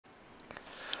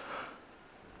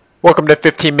Welcome to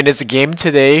 15 Minutes a Game.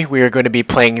 Today we are going to be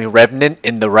playing Revenant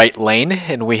in the right lane,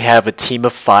 and we have a team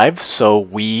of 5, so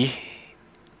we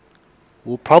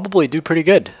will probably do pretty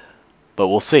good, but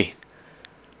we'll see.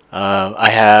 I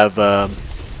have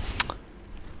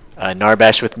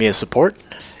Narbash with me as support,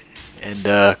 and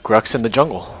Grux in the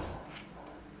jungle.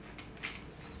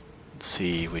 Let's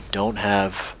see, we don't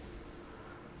have...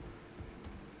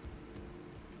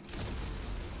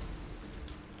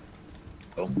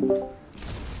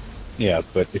 Yeah,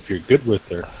 but if you're good with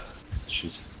her,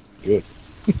 she's good.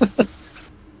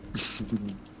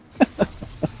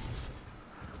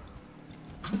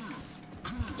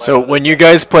 So when you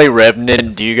guys play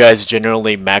Revenant, do you guys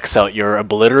generally max out your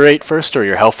Obliterate first or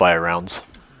your Hellfire rounds?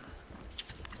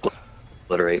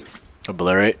 Obliterate.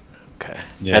 Obliterate? Okay.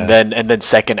 Yeah. And then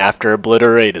second after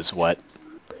Obliterate is what?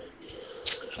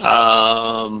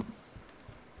 The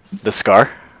The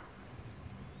Scar?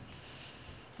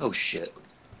 Oh shit.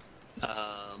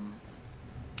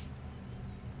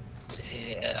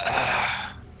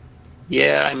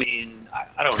 Yeah, I mean,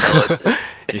 I don't know.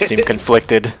 You seem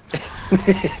conflicted.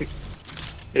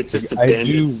 It just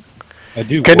depends. I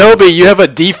do. Kenobi, you have a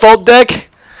default deck?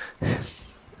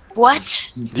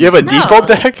 What? Do you have a No. default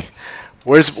deck?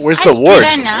 Where's the ward? Did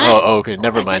I not? Oh, okay,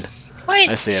 never mind. Wait,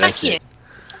 I see it, fuck I see you. it.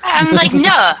 I'm like,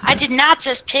 no, I did not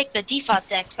just pick the default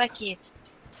deck. Fuck you.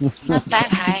 Not that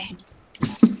high.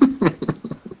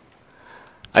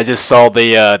 I just saw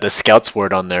the Scouts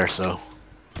word on there, so...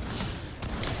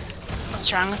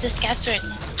 What's wrong with this gas sword?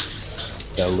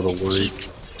 Got a little worried.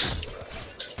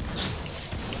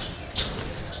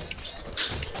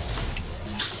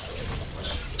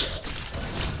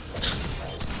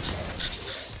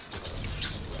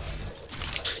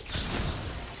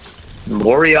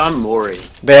 Mori on Mori.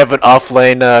 They have an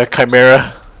offlane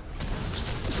Chimera.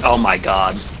 Oh my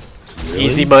god. Really?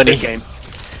 Easy money. Good game.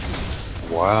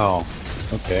 Wow.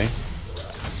 Okay.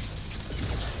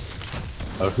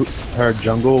 Our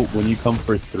jungle, when you come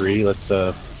for 3, let's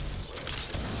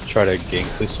try to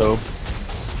gank this hoe.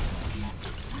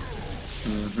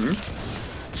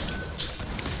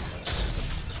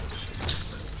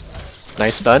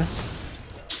 Nice stun.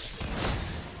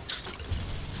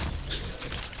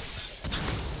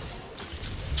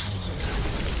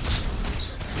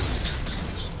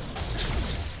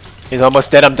 He's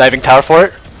almost dead. I'm diving tower for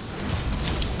it.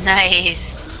 Nice.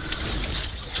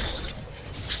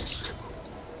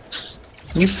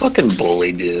 You fucking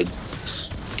bully, dude.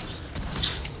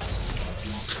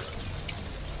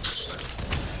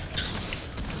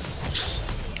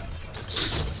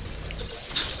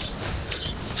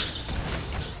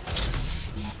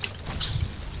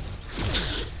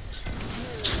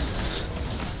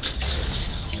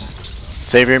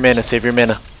 Save your mana, save your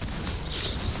mana.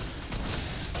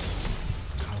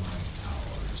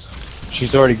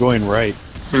 She's already going right.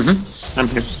 I'm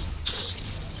here.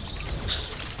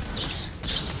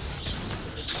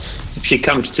 If she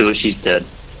comes to it, she's dead.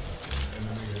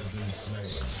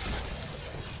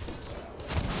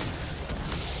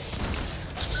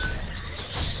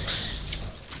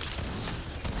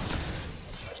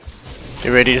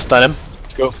 You ready to stun him?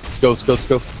 Let's go. Let's go. Let's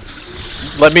go.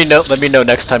 Let me know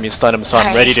next time you stun him, so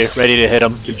I'm ready to hit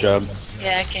him. Good job.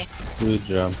 Yeah, okay. Good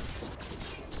job.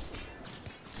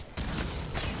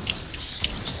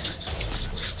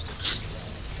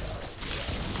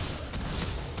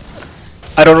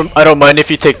 I don't mind if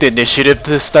you take the initiative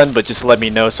to stun, but just let me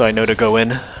know so I know to go in.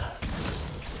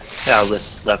 Yeah,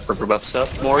 let's left for buffs up,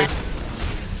 Mori.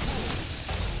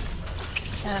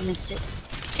 Oh, I missed it.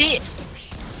 See,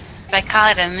 if I call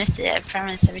it, I miss it. I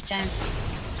promise every time.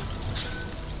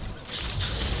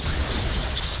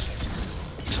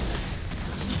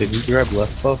 Did you grab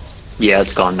left buff? Yeah,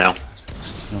 it's gone now.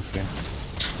 Okay.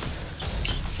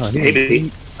 Oh, he Maybe.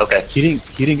 didn't, Okay. he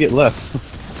didn't get left.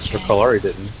 Or Kalari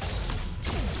didn't.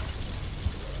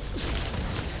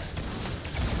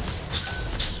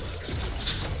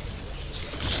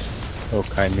 Oh,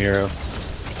 Chimera.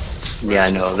 Yeah, I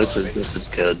know. This is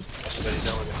good. Anybody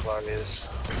know where the clog is?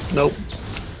 Nope.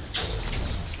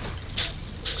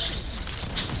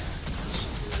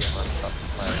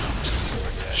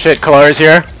 Shit, Kalari's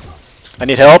here. I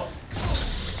need help.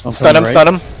 I'm Stun him, coming stun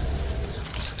him.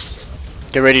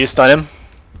 Get ready to stun him.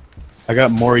 I got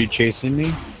Mori chasing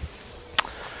me.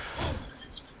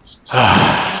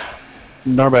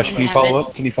 Narbash, can you follow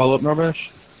up? Can you follow up,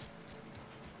 Narbash?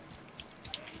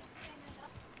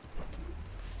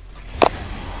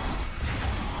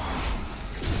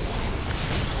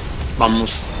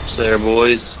 Almost there,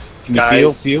 boys. Can you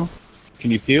Guys. peel? Can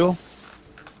you peel?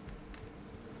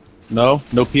 No?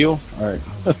 No peel? Alright.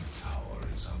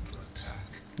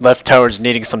 Left tower's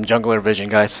needing some jungler vision,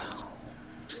 guys.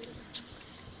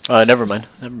 Never mind.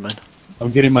 Never mind.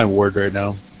 I'm getting my ward right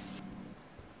now.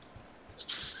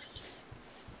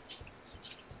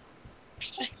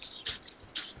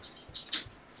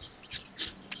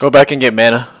 Go back and get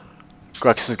mana.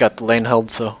 Grux has got the lane held,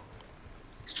 so.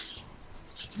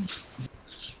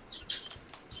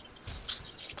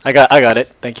 I got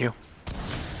it. Thank you.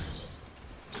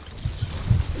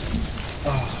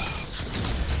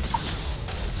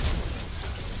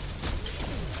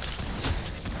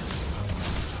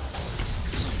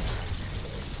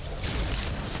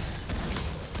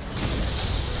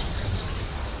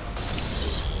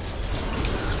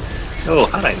 Oh,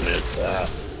 how'd I miss that?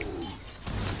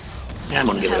 Yeah, I'm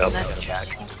gonna give it up.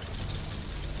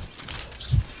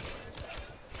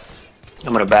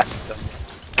 I'm gonna back.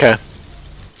 Okay.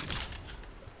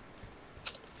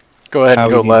 Go ahead How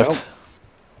and go we need left. help?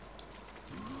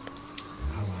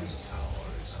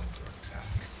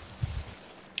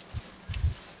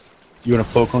 You wanna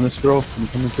poke on this girl? You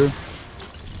coming through?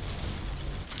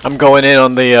 I'm going in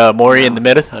on the Mori in the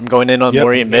mid. I'm going in on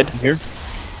Mori in mid. Here.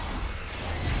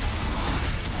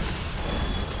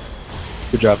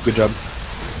 Good job, good job.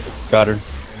 Got her.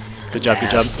 Good job, good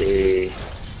job. Nasty.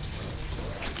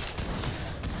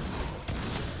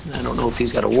 I don't know if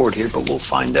he's got a ward here, but we'll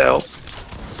find out.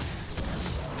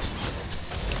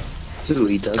 Ooh,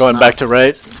 he does Going not. back to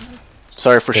right.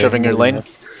 Sorry for Okay, shoving your moving lane.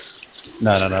 left.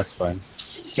 No, that's fine.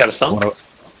 You got a thump?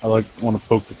 I want to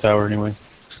poke the tower anyway.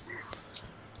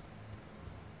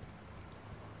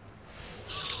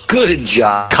 Good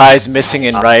job. Kai's missing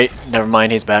in right. Never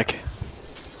mind, he's back.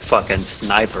 Fucking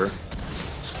sniper.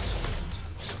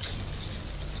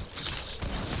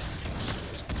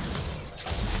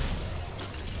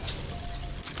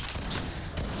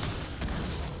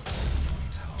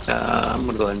 I'm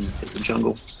gonna go ahead and hit the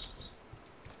jungle.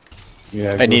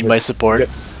 Yeah. I go need ahead. my support.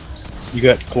 You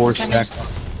got 4 stacks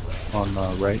on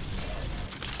right.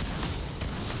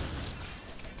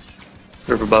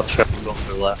 River buff, try to go to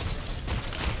the left.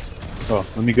 Oh,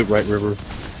 let me get right river.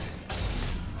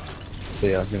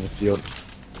 Stay out here in the field.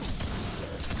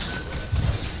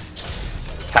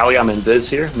 Howie, I'm in Viz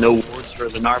here. No wards for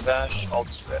the Narvash. All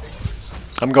just ready.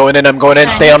 I'm going in, I'm going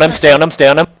in. Stay on him, stay on him, stay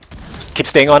on him. Keep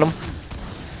staying on him.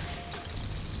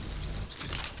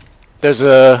 There's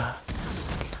a...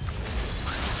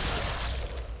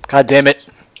 God damn it.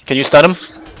 Can you stun him?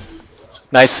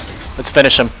 Nice. Let's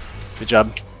finish him. Good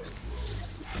job.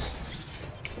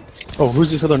 Oh, who's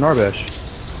this other Narvash?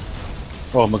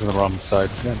 Oh, I'm looking at the wrong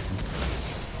side. Yeah.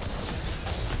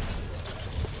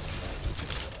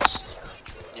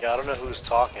 Yeah, I don't know who's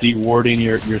talking. De-warding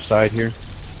your side here.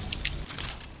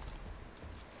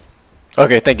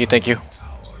 Okay, thank you, thank you.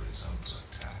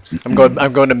 I'm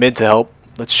going to mid to help.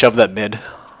 Let's shove that mid.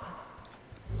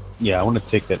 Yeah, I want to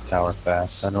take that tower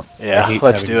fast. I Yeah, hate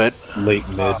let's having do it. Late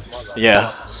mid.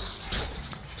 Yeah.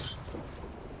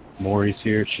 Mori's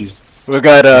here. She's We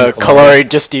got And Kalari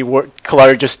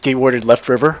just de-warded left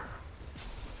river.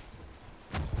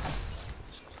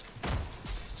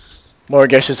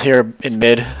 Morgesh is here in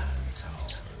mid.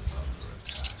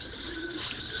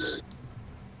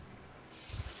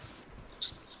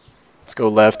 Let's go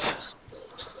left.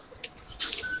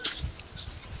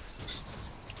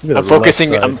 look at I'm the left focusing.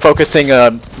 side. I'm focusing.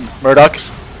 Murdoch.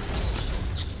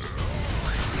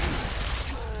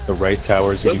 The right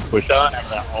tower is getting pushed. Done out of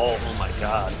that. Oh my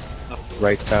god.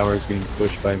 Right tower is getting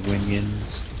pushed by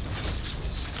minions.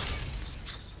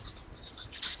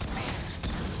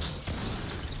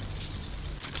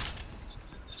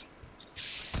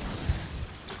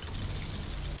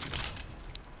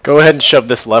 Go ahead and shove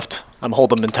this left. I'm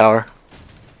holding in tower.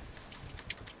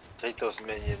 Take those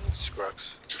minions,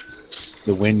 Grux.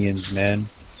 The minions, man.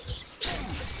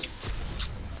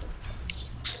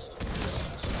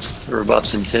 River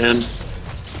buffs in 10.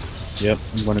 Yep,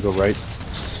 I'm going to go right.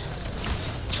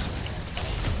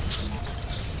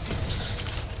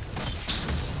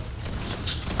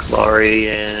 Kalari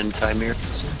and Chimera.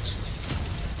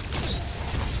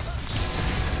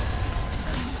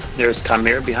 There's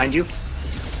Chimera behind you.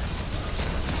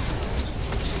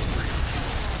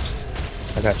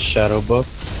 I got shadow buff.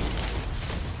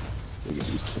 So you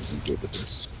do something good with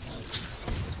this.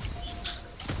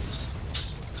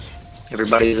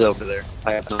 Everybody's over there.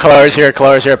 I have no. Kalari's here.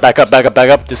 Kalari's here. Back up. Back up. Back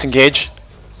up. Disengage.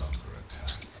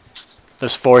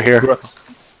 There's 4 here.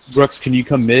 Grux, can you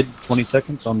come mid 20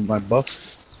 seconds on my buff?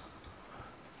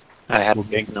 I have We'll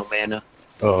gank. no mana.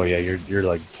 Oh yeah, you're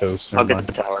like toast. I'll Never get mind.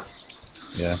 the tower.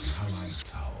 Yeah.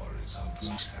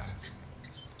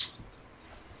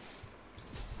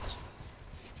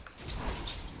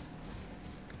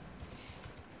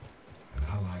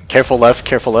 Careful left,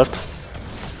 careful left.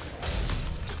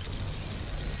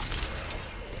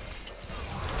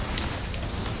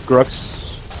 Grux.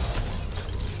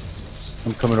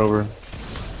 I'm coming over.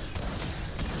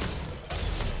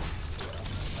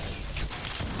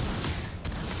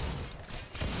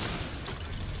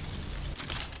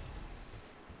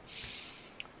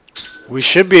 We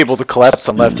should be able to collapse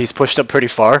on left. He's pushed up pretty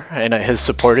far, and his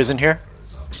support isn't here.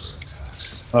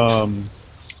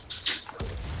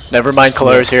 Never mind,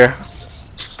 Kalar's here.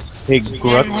 Hey, Didn't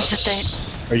hesitate.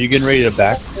 Grux. Are you getting ready to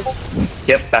back?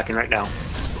 Yep, backing right now.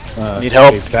 Need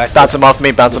help. okay, back Bounce up. him off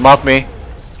me, bounce him off me.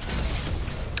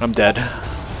 I'm dead.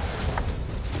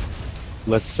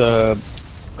 Let's Maybe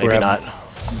grab not.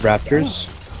 Raptors.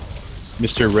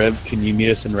 Mr. Rev, can you meet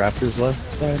us in Raptors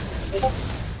left side?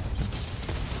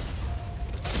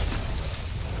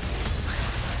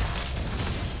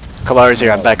 Kalar's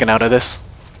here, I'm backing out of this.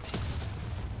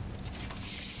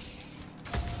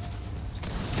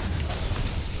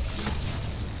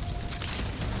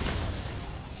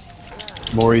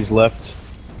 Maury's left.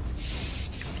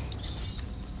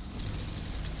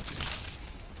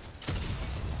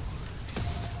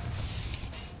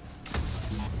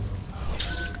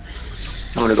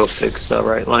 I'm gonna go fix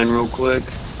right line real quick.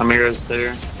 Amira's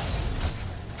there.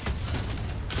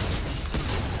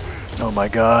 Oh my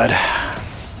god.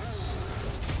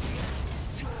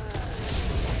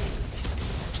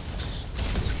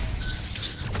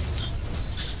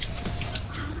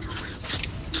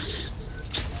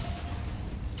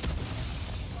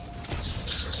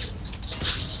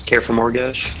 Careful,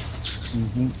 Morgash.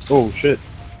 Oh shit.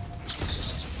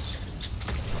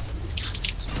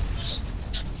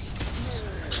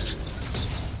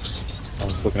 I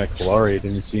was looking at Kalari,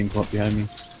 didn't see him come up behind me.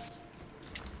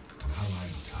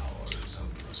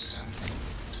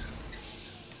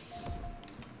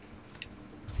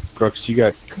 Grux, you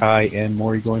got Kai and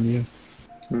Maury going to you?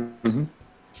 Mm-hmm.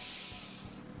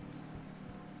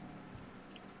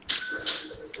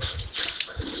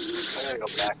 I'm gonna go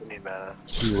back with me, man.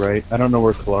 You right. I don't know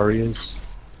where Kalari is.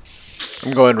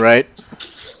 I'm going right.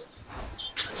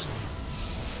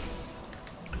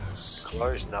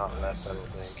 Color's not left, I don't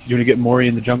think. You want to get Maury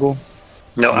in the jungle?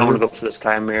 No, I want to go for this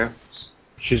guy, Amira.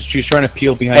 She's trying to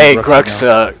peel behind. Hey, Grux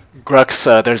right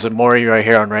Grux, there's a Mori right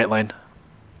here on right lane.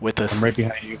 With us. I'm right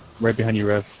behind you. Right behind you,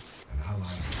 Rev.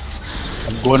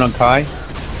 I'm going on Kai.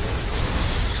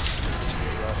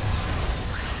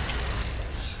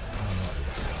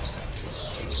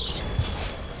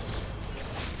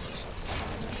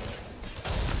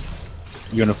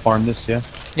 You gonna farm this, yeah?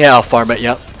 Yeah, I'll farm it,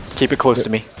 yep. Keep it close to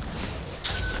me.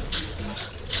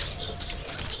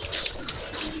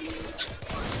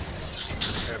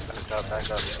 Here, back up,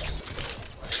 back up.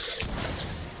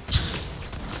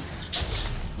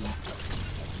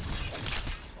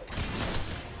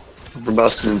 We're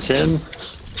busting in 10. Alright,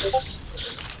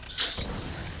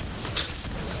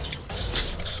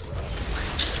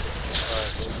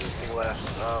 so anything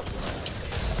left?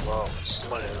 Well,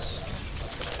 one is.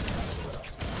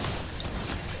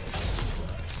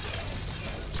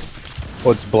 Oh,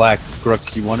 it's black.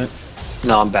 Grux, you want it?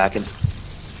 No, I'm backing.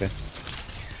 Okay.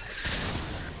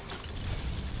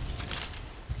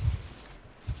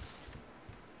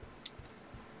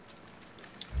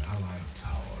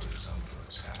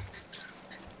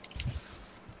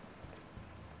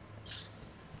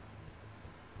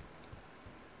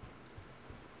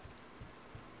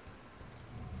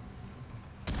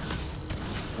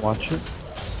 Watch it.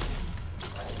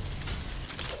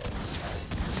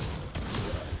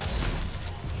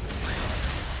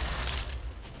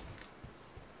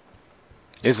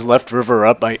 Is left river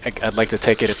up? I'd like to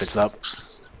take it if it's up.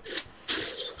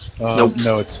 Nope.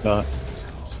 No, it's not.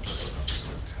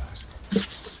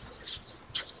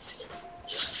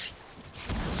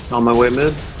 On my way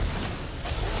mid.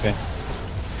 Okay.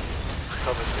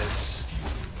 Cover mid.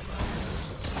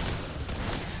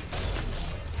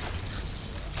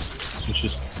 It's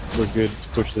just, we're good.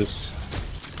 Push this.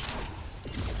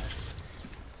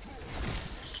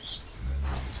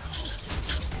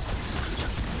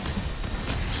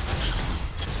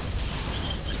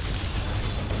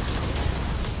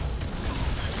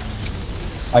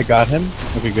 I got him.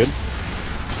 Okay, good.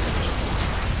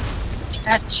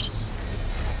 Touch.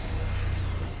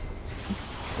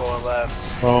 Going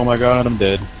left. Oh my god, I'm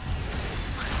dead.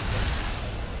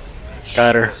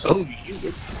 Got her. Oh,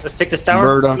 let's take this tower.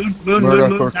 Murdoch. Moon,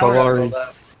 Murdoch or tower. Kalari.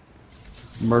 Left.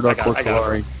 Murdoch or I got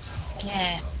Kalari.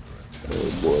 Yeah.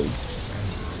 Oh boy.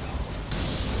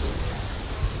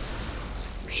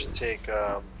 We should take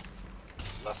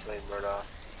left lane Murdoch.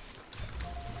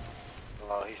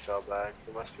 Oh, he fell back.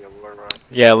 There must be a ward run.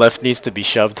 Yeah, left needs to be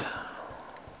shoved.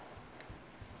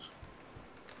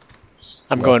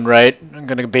 I'm going right. I'm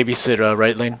gonna babysit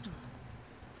right lane.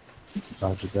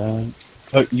 Roger that.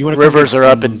 You want to Rivers are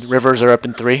up in 3. Rivers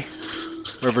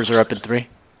are up in 3.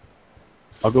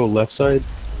 I'll go left side.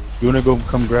 You want to go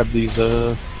come grab these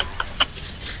ooh,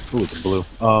 the blue.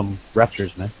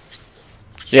 Raptors, man.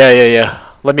 Yeah.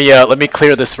 Let me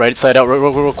clear this right side out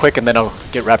real quick, and then I'll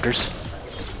get Raptors.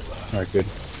 All right, good.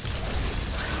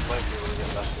 Might be able to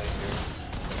get left lane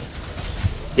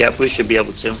here. Yep, we should be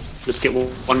able to. Let's get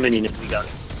one minion if we got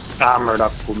it. Ah,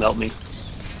 Murdoch will melt me.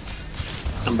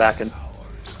 I'm backing.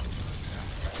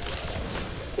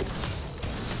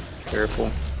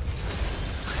 Careful.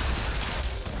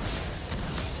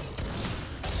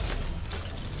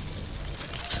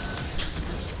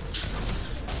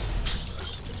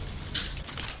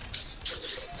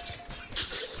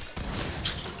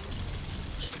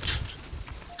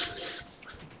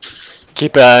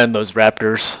 Keep an eye on those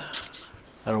Raptors.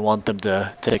 I don't want them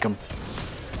to take them.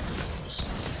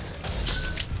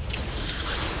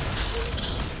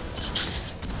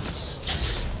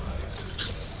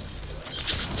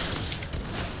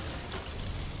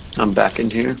 I'm back in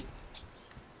here.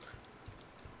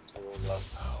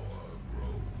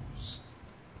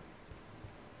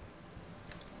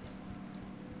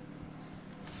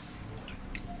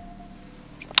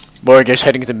 Morgish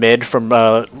heading to mid from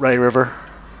right river.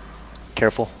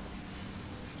 Careful.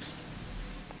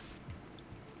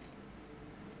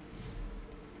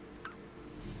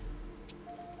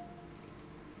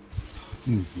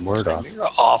 Murdoch. You're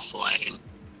off lane.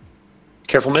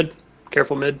 Careful mid.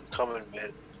 Careful mid. Coming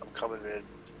mid. I'm coming mid.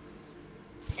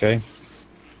 Okay.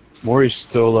 Mori's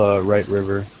still right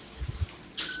river.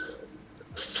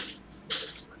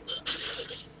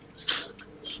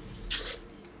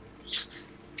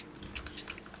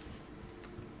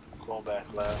 Going back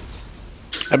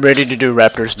left. I'm ready to do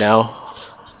Raptors now.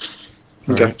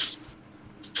 Okay. Right.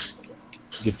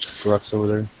 Get Grux over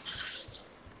there.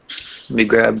 Let me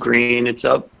grab green. It's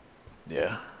up.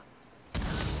 Yeah.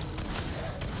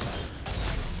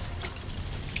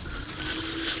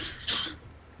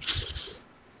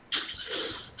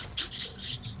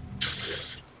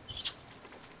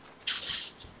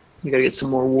 We gotta get some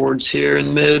more wards here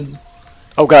in mid.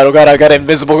 Oh god, I got an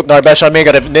invisible Narbash on me. I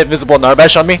got an invisible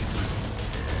Narbash on me.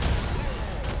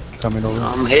 Coming over.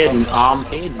 I'm hidden. I'm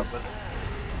hidden.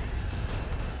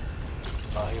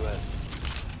 Oh, he went.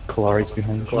 Kalari's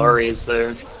behind you. Clary is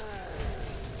there.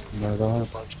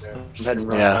 Murdoch. Bunch there. I'm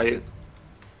heading Yeah. right.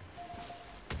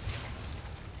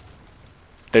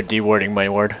 They're dewarding my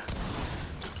ward.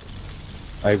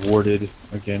 I warded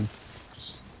again.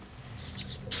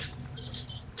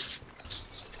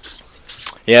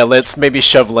 Yeah, let's maybe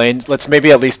shove lanes. Let's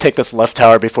maybe at least take this left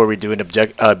tower before we do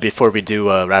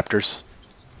Raptors.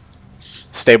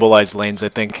 Stabilize lanes, I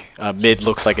think. Mid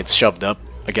looks like it's shoved up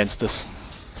against us.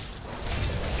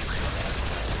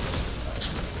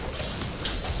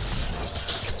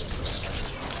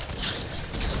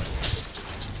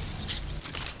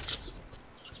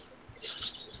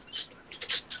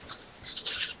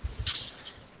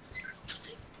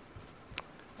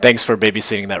 Thanks for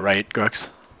babysitting that right, Grux.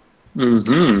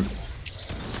 Mm-hmm.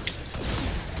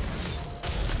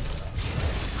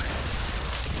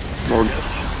 More.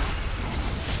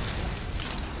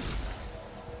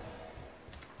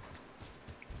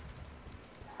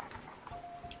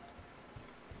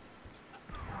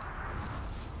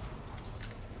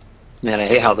 Man, I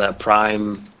hate how that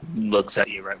Prime looks at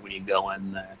you right when you go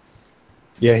in there.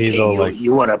 Yeah, he's Hey, all you, like,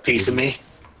 you want a piece of me?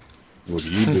 "What are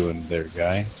you doing there,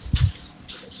 guy?"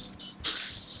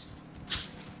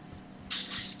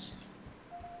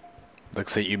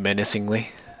 Looks at you menacingly.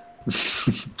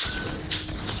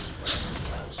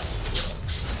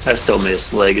 I still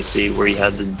miss Legacy where you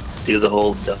had to do the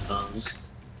whole dunk.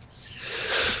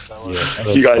 That was,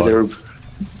 Yeah, You guys are. oh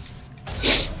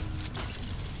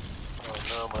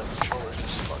no, my controller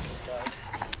just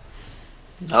fucking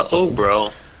died. Uh-oh,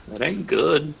 bro. That ain't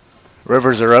good.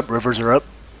 Rivers are up, rivers are up.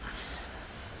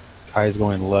 Kai's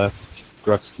going left.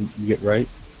 Grux, you get right.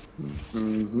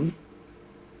 Mm-hmm.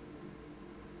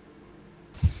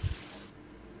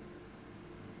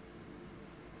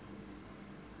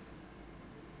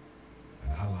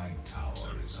 An allied tower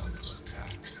is under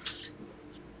attack.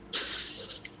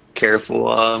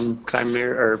 Careful,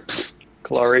 Chimera, or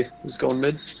Kalari is going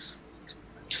mid.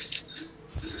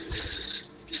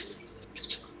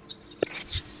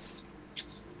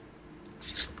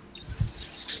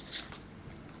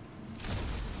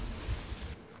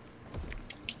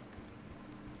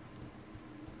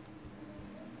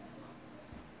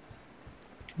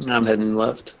 I'm heading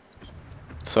left.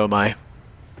 So am I.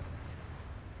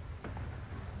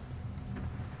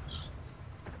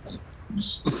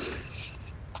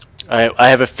 I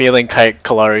have a feeling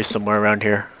Kalari's somewhere around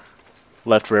here.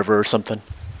 Left river or something.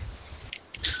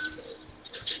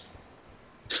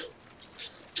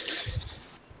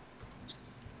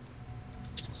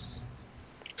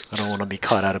 I don't want to be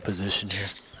caught out of position here.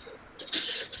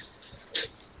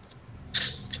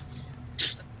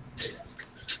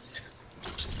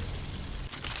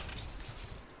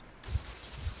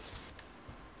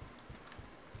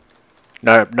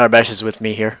 Narbash is with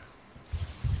me here.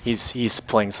 He's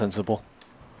playing sensible.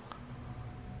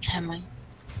 Am I?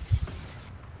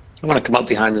 I want to come up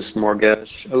behind this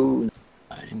Morgash. Oh,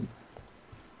 fine.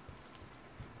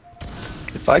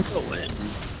 If I go in,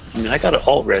 I mean, I got it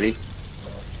all ready.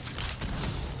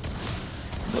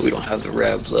 No, we don't have the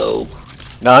rev though.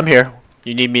 No, I'm here.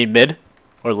 You need me mid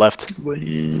or left? Well,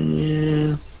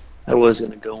 I was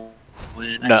gonna go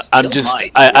in. No, I I'm just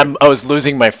I was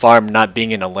losing my farm not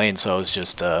being in a lane, so I was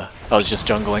just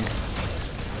jungling.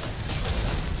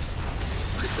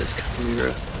 Get this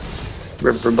camera.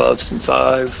 River buffs in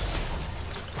 5.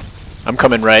 I'm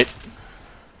coming right.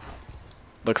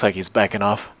 Looks like he's backing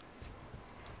off.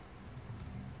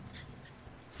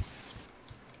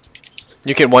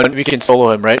 We can solo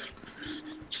him, right?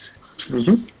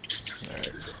 Mm-hmm.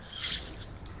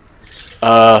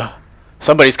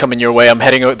 Somebody's coming your way. I'm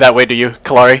heading that way to you,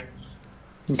 Kalari.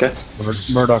 Okay.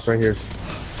 Murdoch right here.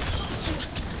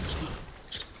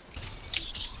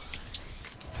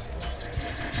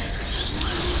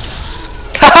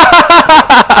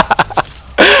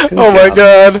 Oh my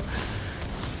god.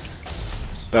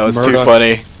 That was too Murdoch's-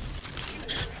 funny.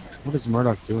 What is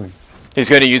Murdoch doing? He's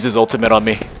going to use his ultimate on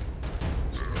me.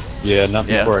 Yeah, not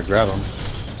Yeah. before I grab him.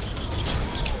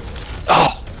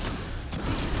 Oh,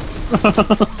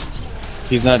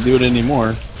 He's not doing it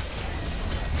anymore.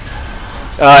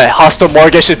 Hostile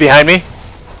Morgish is behind me.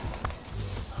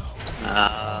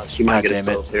 she might God get us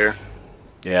damn it. both here.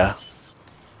 Yeah.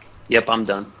 Yep, I'm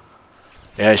done.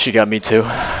 Yeah, she got me too.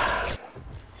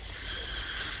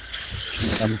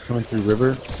 I'm coming through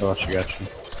river. Oh, she got you.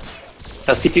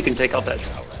 Now see if you can take out that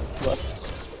tower left.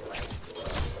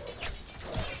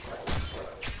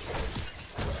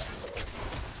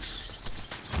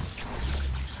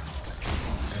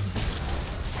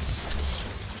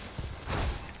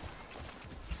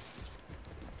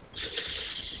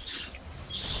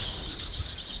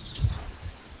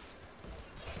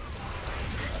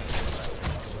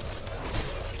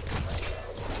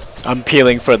 I'm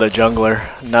peeling for the jungler.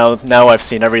 Now I've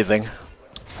seen everything.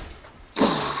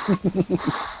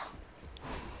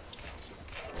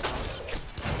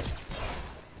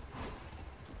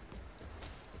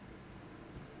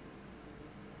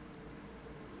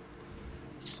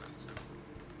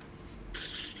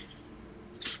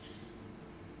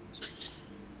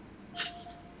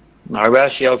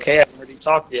 Narbash, you okay? I haven't heard you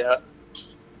talk yet.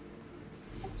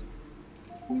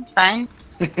 I'm fine.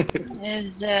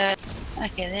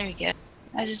 Okay, there we go.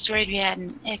 I was just worried we had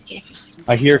an AFK for a second.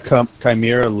 I hear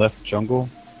Chimera left jungle.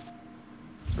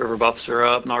 River buffs are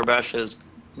up. Narbash is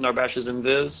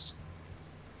invis.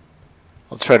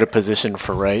 I'll try to position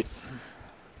for right.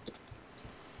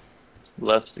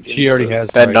 Left's against She already us. has.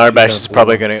 That right, Narbash she's is got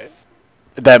probably blue. gonna.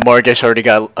 That Morgish already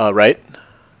got right.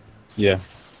 Yeah.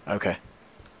 Okay.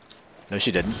 No,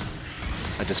 she didn't.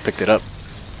 I just picked it up.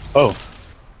 Oh.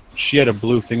 She had a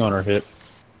blue thing on her hip.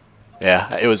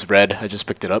 Yeah, it was red. I just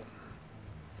picked it up.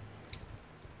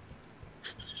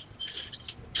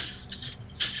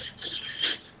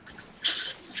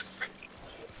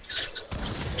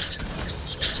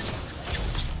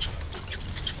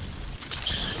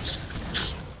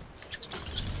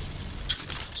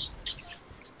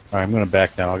 Alright, I'm gonna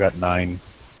back now. I got 9.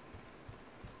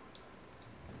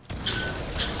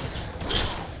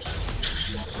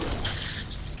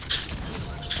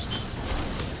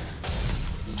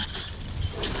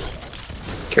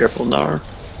 Careful, Nar.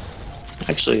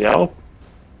 Actually, I'll.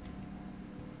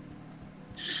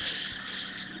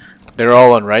 They're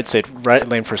all on right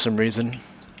lane for some reason.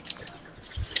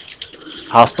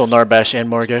 Hostile Narbash and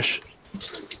Morgish.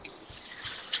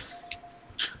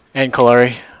 And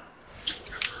Kalari.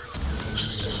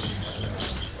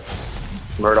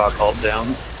 Murdoch ult down.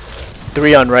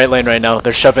 3 on right lane right now.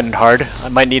 They're shoving it hard. I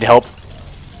might need help.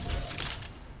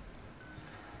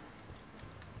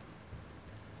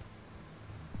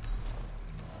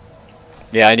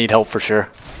 Yeah, I need help for sure.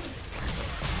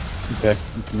 Okay,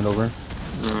 I'm coming over.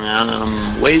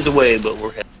 I'm ways away, but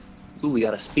we're heading. Ooh, we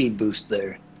got a speed boost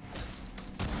there.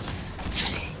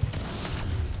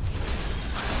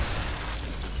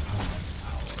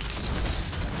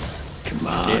 Come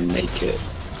on, make it.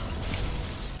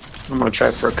 I'm gonna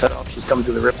try for a cutoff. She's coming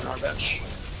through the rip, Narbash.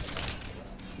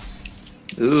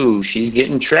 Ooh, she's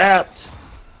getting trapped.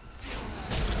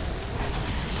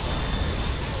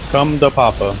 Come to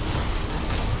Papa.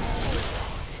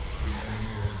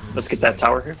 Let's get that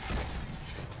tower here.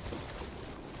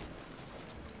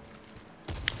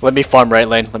 Let me farm right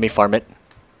lane. Let me farm it.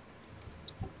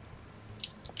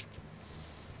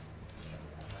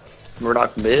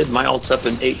 Murdoch mid. My ult's up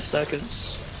in 8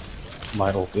 seconds.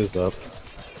 My ult is up.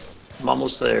 I'm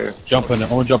almost there. Jump on him.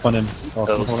 I want to jump on him. Oh,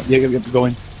 Goes. hold on. Yeah,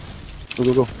 going. Go,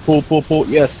 go, go. Pull, pull, pull.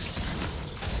 Yes.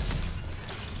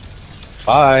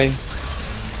 Bye.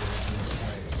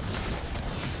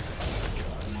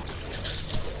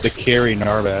 The carry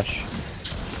Narbash.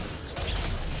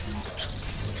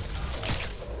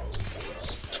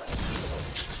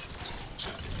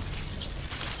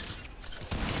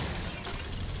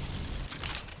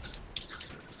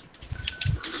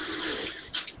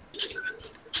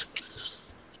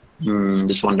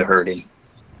 Just wanted to hurt him.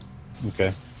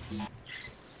 Okay.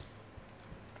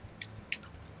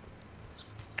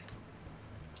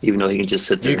 Even though he can just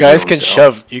sit there. You and guys heal can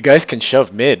himself. shove. You guys can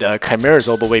shove mid. Chimera's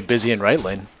all the way busy in right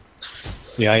lane.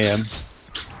 Yeah, I am.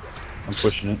 I'm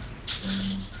pushing it.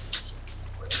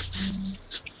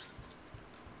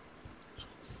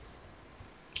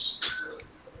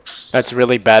 That's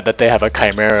really bad that they have a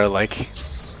Chimera, like...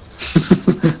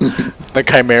 the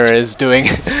Chimera is doing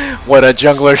what a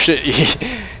jungler should...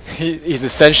 He's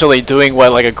essentially doing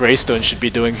what like a Greystone should be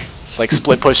doing. Like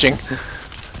split pushing.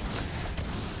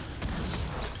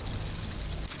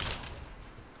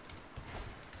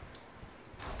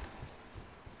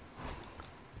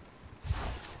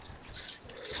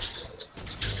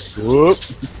 Whoop.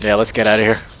 Yeah, let's get out of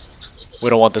here. We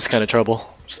don't want this kind of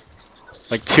trouble.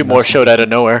 Like 2 more showed out of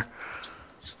nowhere.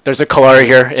 There's a Kalari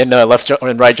here in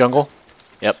in right jungle.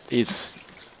 Yep, he's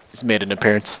made an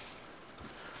appearance.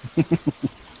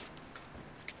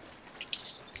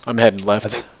 I'm heading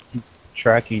left.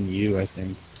 Tracking you, I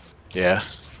think. Yeah.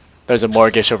 There's a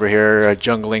Morgish over here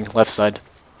jungling left side.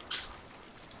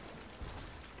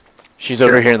 She's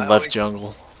over here in left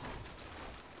jungle.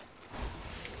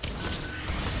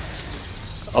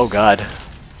 Oh god.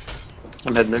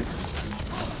 I'm heading there.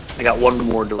 I got 1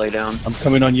 more to lay down. I'm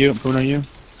coming on you. I'm coming on you.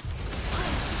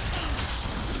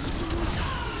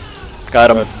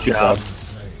 Got him. Good job.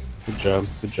 Good job.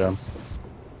 Good job.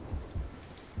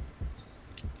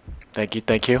 Thank you,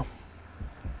 thank you.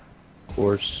 Of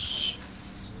course.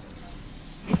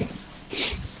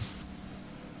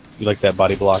 You like that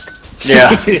body block?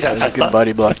 Yeah, Yeah, that was I a good thought-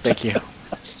 body block, thank you.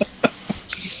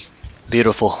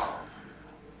 Beautiful.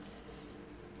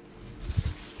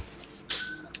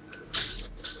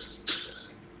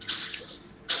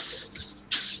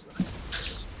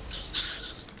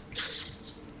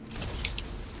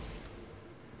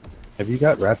 Have you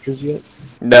got raptors yet?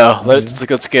 No,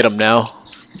 let's get him now.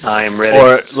 I am ready.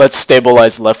 Or let's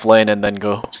stabilize left lane and then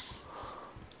go.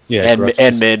 Yeah.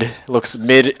 And mid. Looks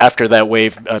mid after that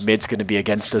wave, mid's gonna be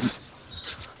against us.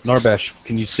 Narbash,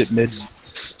 can you sit mid?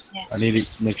 Yeah. I need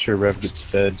to make sure Rev gets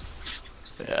fed.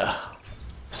 Yeah.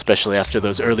 Especially after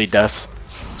those early deaths.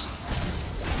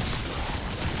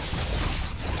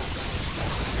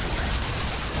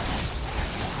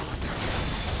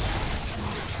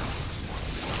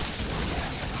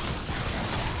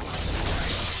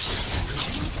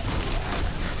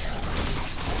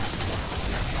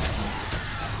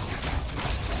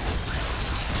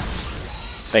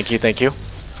 Thank you, thank you.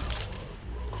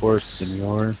 Of course,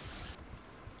 senor.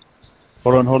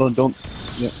 Hold on, don't.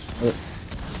 Yeah.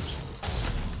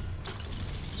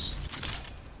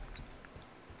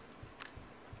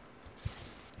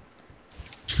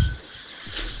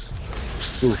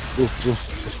 Ooh, I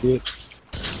see it.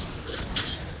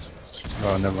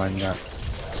 Oh, never mind that.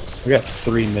 We got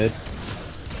 3 mid.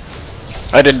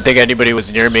 I didn't think anybody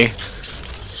was near me.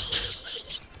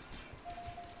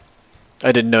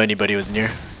 I didn't know anybody was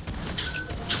near.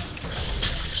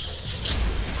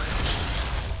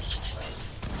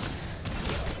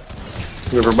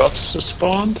 River buffs just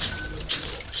spawned.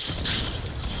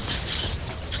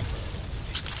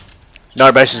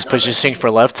 Narbash is positioning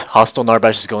for left. Hostile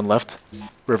Narbash is going left.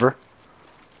 River.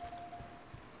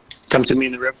 Come to me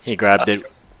in the river. He grabbed it.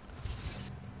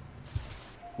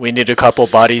 We need a couple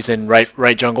bodies in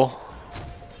right jungle.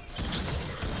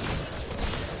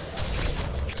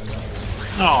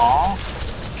 Aww.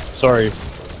 Sorry.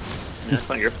 That's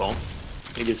not your fault.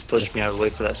 He just pushed me out of the way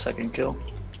for that second kill.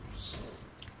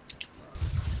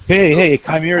 Hey,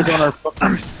 Chimera's on our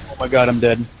fucking... Oh my god, I'm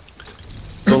dead.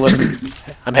 Don't let him...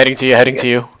 I'm heading to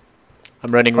you,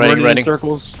 I'm running. in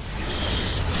circles.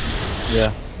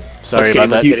 Yeah. Sorry Let's get about him,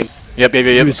 that. let's get him. Yep.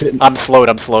 He was hitting- I'm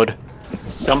slowed.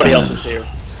 Somebody else is here.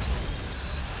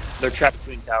 They're trapped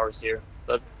between towers here.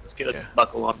 Let's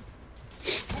buckle up.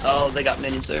 Oh, they got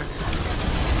minions there.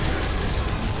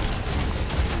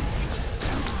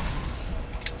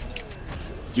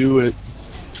 Do it.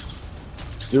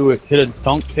 Do it. Hit a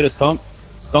thunk. Hit a thunk.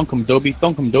 Thunk him, Dobie.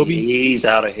 Thunk him, Dobie. He's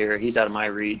out of here. He's out of my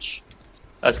reach.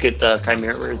 Let's get the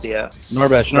Chimera. Where is he at?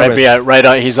 Norbash. Right, yeah, right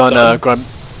on. He's on Grum.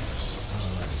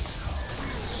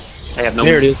 I have no.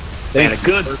 There it is. Man, a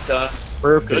good stun.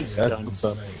 Perfect. Good stun.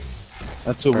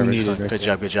 That's what we needed. Perfect. Right Good there.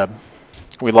 job, good job.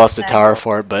 We lost the tower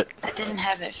for it, but I didn't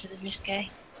have it for the risque.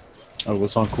 Oh,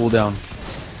 it's on cooldown.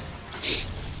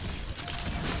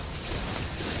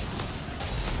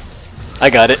 I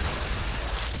got it.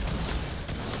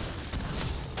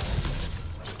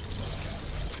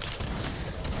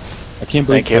 I can't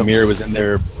believe Thank you. Chimera was in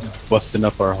there busting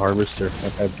up our harvester.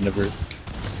 I've never...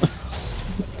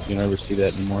 you never see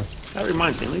that anymore. That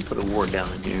reminds me. Let me put a ward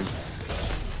down in here.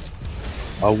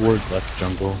 I'll ward left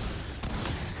jungle.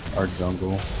 Our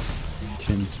jungle.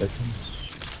 10 seconds.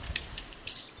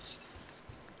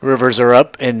 Rivers are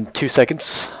up in 2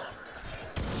 seconds.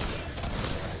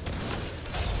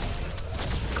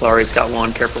 Clary's got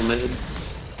one. Careful mid.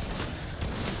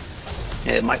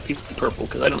 Yeah, it might be purple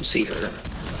because I don't see her.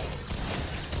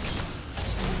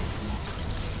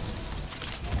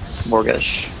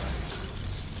 Morgesh.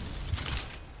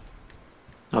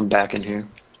 I'm back in here.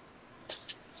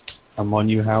 I'm on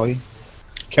you, Howie.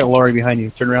 Laurie behind you.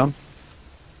 Turn around.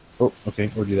 Oh,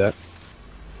 okay. Or do that.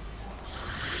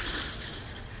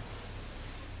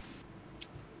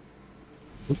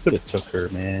 We could have took her,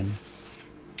 man.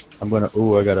 I'm gonna...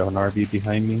 Oh, I got an RV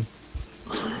behind me.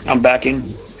 I'm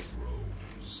backing.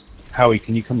 Howie,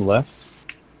 can you come left?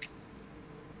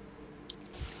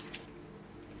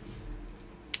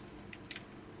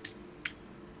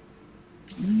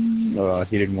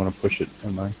 He didn't want to push it,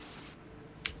 am I?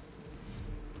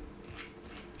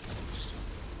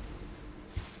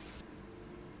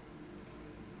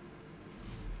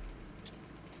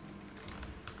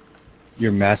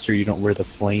 You're master, you don't wear the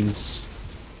flames.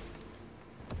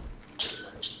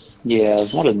 Yeah,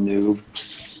 what a noob.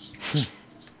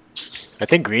 I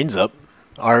think green's up.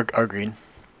 Our green.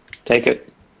 Take it.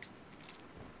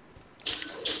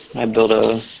 I built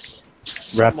a...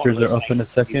 Raptors are up in a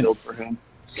second. Build for him.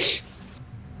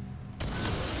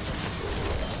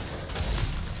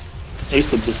 I used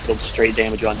to just build straight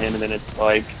damage on him, and then it's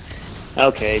like,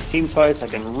 okay, team fights, I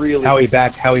can really... Howie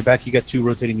back, you got 2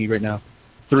 rotating me right now.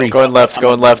 3. Going left,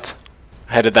 going left.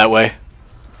 Headed that way.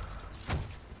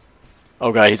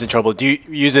 Oh god, he's in trouble. Do you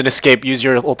use an escape? Use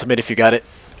your ultimate if you got it.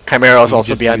 Chimera is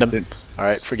also behind him.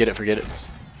 Alright, forget it, forget it.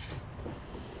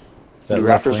 The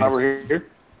Raptors over here?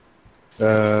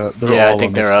 They're all I think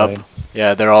on they're this up. side.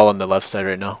 Yeah, they're all on the left side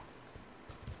right now.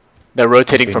 They're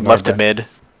rotating Okay, from left to Narbash. mid.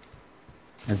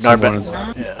 And Narbash.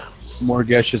 someone- Yeah.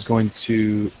 Morgesh is going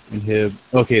to inhib.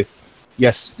 Okay,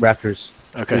 yes, Raptors.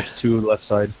 Okay. There's 2 left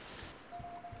side.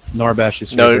 Narbash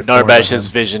is No, here, they're Narbash throwing has at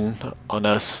him. vision on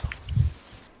us.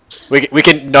 We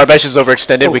can. Narbash is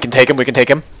overextended. Oh. We can take him. We can take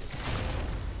him.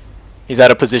 He's out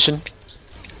of position.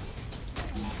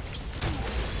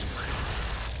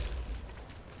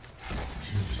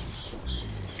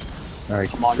 Alright,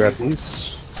 grab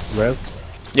these. Rev.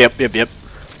 Yep.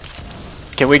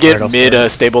 Can we get Alright, I'll mid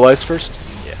start. stabilized first?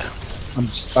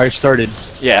 Yeah. I started.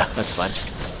 Yeah, that's fine.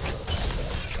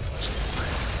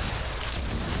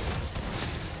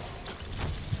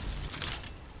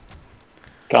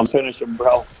 Come finish him,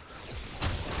 bro.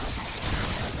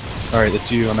 Alright,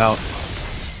 that's you. I'm out.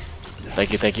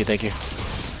 Thank you.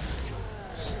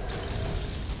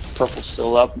 Purple's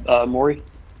still up. Maury?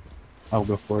 I'll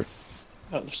go for it.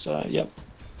 Other side, yep.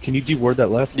 Can you deward that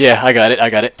left? Yeah, I got it.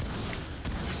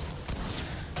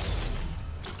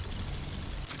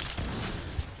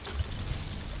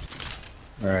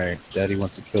 Alright, Daddy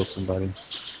wants to kill somebody.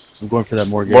 I'm going for that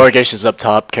Morgesh. Morgesh is up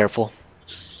top. Careful.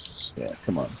 Yeah,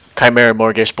 come on. Chimera and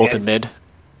Morgesh both in mid.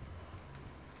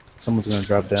 Someone's gonna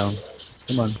drop down.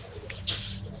 Come on.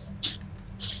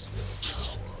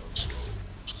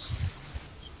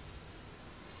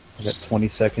 I got 20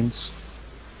 seconds.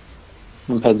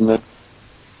 I'm heading there.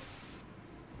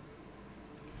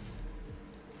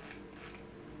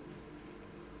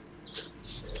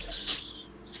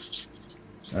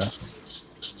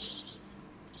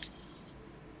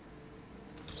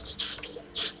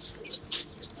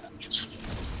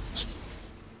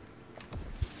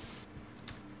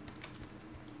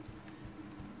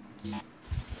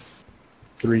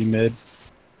 Three mid.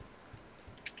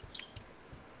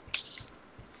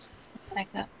 Back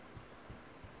up.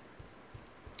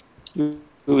 Ooh,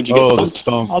 would you get Oh, the thumped?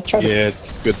 thump. I'll try to- Yeah, it's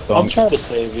a good I'll thump. try to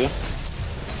save you.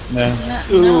 Nah.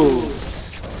 No, Ooh.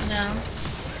 No.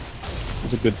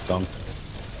 It's a good thunk.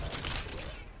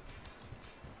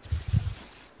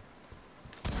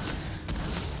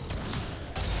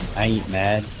 I ain't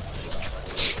mad.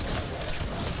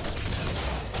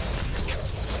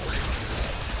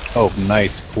 Oh,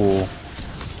 nice, cool.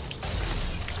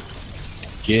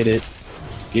 Get it.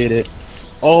 Get it.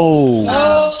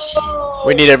 Oh!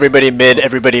 We need everybody mid,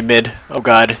 everybody mid. Oh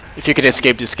god. If you can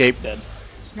escape, escape. Dead.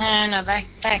 No, back.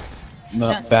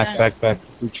 No, Dun, back, dun. back, back.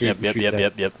 Retreat, Yep, retreat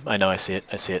back. yep. I know, I see it,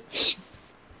 I see it.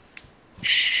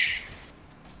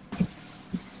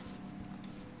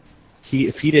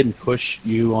 If he didn't push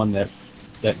you on that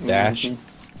dash,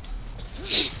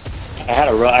 I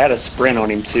had a sprint on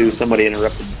him too. Somebody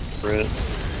interrupted the sprint.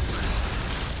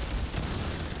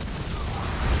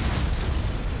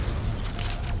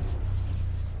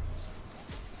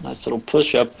 Nice little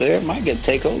push up there. Might get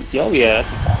takeover. Oh yeah,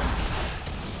 that's a top.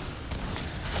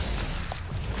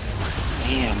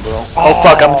 Damn, bro. Oh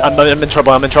fuck, I'm in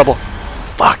trouble, I'm in trouble.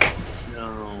 Fuck.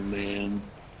 No, man.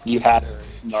 You had her.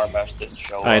 Narbash didn't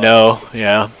show up. I know,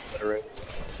 yeah.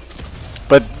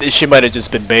 But she might have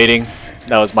just been baiting.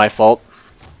 That was my fault.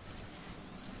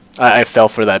 I fell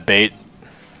for that bait.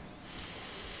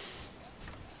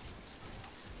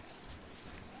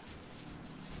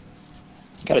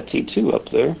 Got a T2 up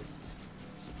there.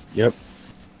 yep.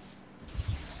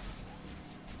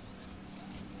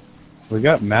 We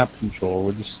got map control.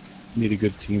 We just need a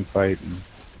good team fight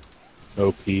and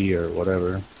OP or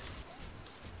whatever.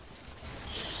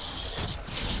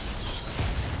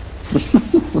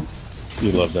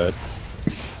 You love that.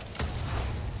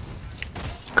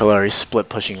 Kalari split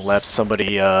pushing left.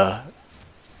 Somebody,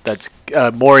 that's,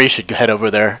 Mori should head over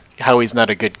there. Howie's not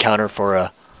a good counter for,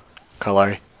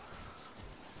 Kalari.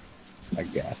 I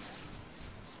guess.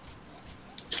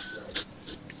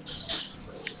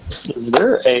 Is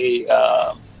there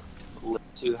a limit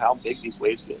to how big these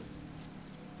waves get?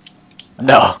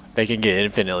 No, they can get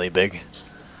infinitely big.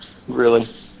 Really?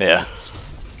 Yeah.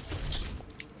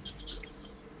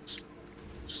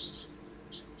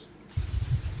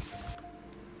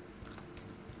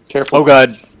 Careful. Oh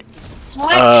god,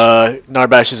 What?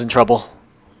 Narbash is in trouble.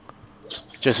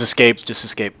 Just escape, just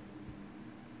escape.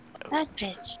 That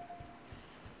bitch.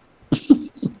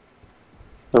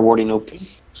 They're warding OP.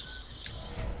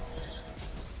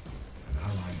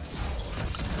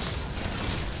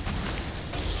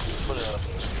 Put it up.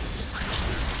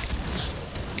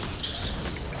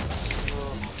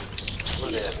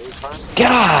 What is that, 8 times?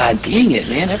 God dang it,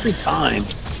 man! Every time.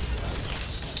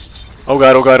 Oh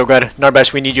god, oh god, oh god.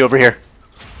 Narbash, we need you over here.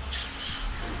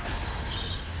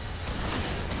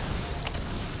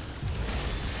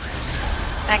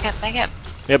 Back up.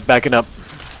 Yep, backing up.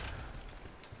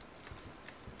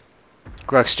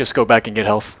 Grux, just go back and get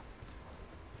health.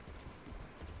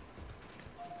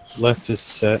 Left is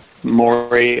set.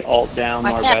 Mori alt down.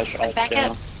 Watch Narbash out, alt back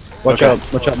down. up. Watch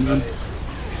Okay. out, man.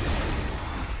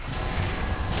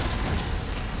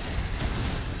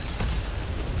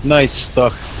 Nice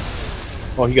stuck.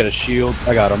 Oh, he got a shield.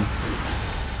 I got him.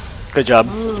 Good job.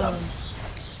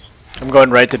 I'm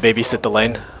going right to babysit the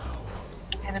lane.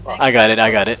 Kinda back. I got it,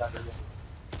 I got it.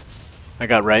 I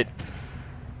got right.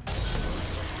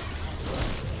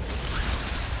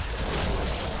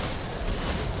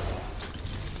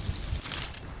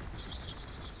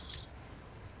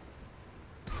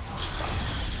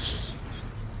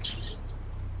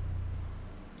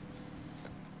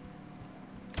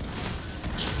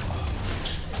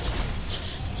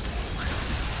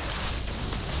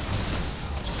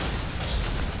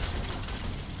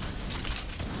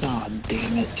 Oh,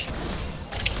 damn it.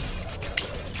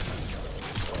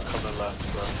 Coming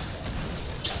left, bro.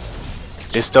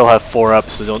 They still have 4 up,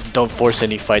 so don't force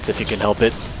any fights if you can help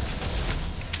it.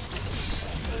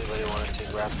 Anybody want to take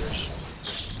Raptors?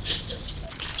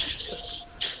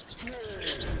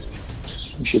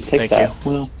 We should take Thank that.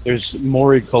 you. Well, There's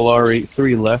Mori, Kalari,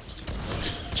 3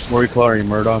 left. Mori, Kalari,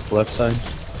 Murdoch, left side.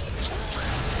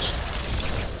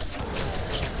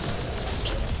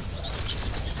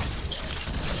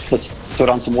 let's put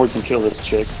on some words and kill this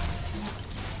chick.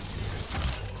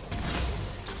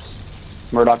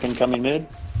 Murdoch incoming mid.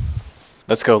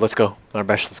 Let's go,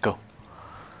 Narbash, let's go.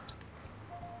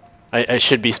 I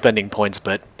should be spending points,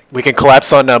 but we can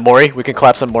collapse on Mori. We can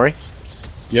collapse on Mori.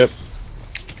 Yep.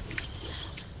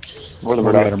 Or the Or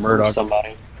we Murdoch. got a Murdoch.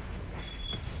 Somebody.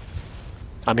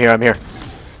 I'm here, I'm here.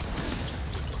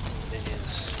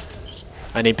 Minions.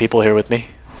 I need people here with me.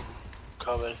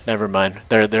 Coming. Never mind.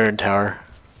 They're in tower.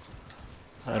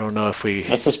 I don't know if we...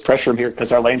 Let's just pressure him here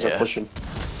because our lanes Yeah. are pushing.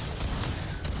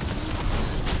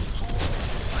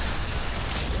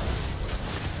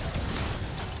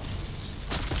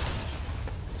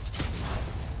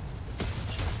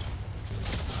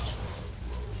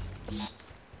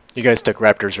 You guys took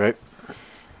raptors, right?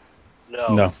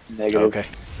 No. No. Negative. Okay.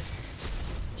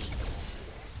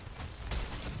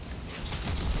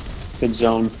 Good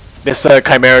zone. This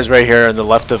Chimera's right here on the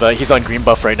left of. He's on green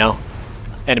buff right now.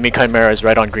 Enemy Chimera is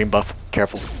right on green buff.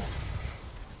 Careful.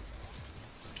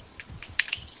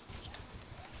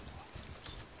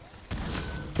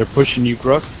 They're pushing you,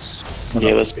 Grux.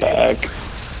 Gave us back.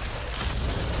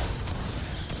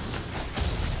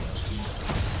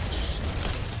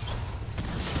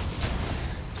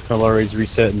 Kalari's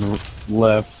resetting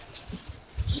left.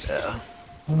 Yeah.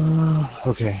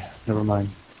 Okay, never mind.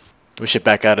 We should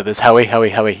back out of this. Howie,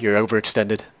 you're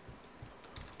overextended.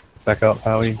 Back out,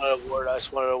 Howie. I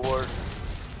just wanted a ward.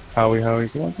 Howie,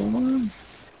 come on.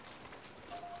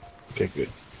 Okay, good.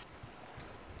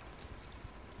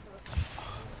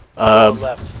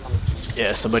 Left.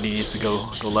 Yeah, somebody needs to go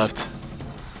left.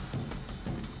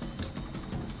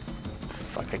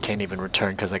 Fuck, I can't even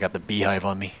return because I got the beehive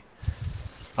on me.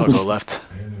 I'll go left.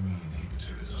 Enemy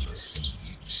inhibitor is under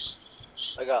siege.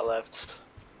 I got left.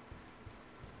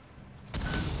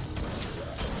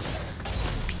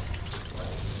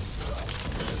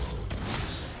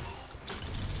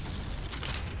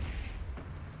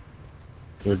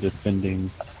 They're defending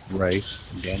right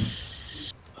again.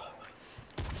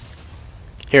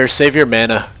 Here, save your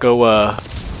mana. Go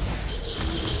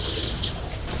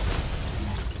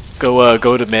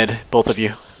to mid, both of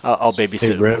you. I'll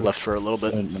babysit Rev. left for a little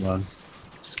bit. Come on.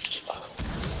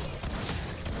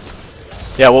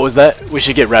 Yeah, what was that? We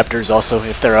should get raptors also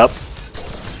if they're up.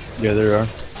 Yeah, there are.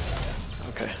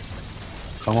 Okay.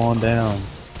 Come on down.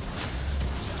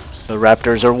 The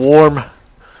raptors are warm.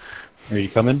 Are you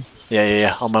coming?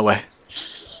 Yeah, on my way.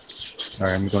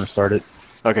 Alright, I'm gonna start it.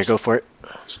 Okay, go for it.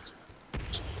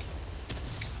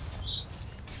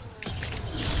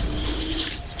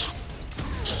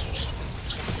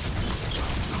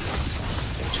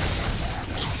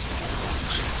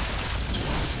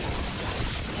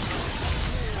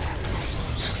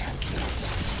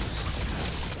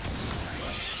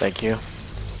 Thank you.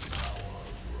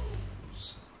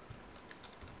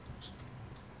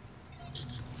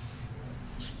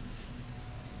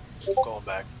 Going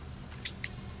back.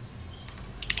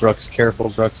 Grux, careful,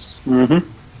 Grux. Mm-hmm.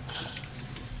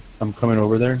 I'm coming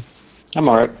over there. I'm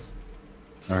alright.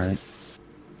 Alright.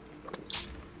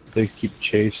 They keep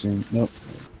chasing. Nope.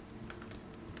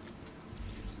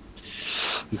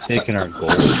 He's taking our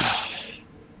gold.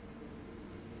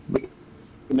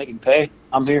 We're making pay.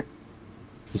 I'm here.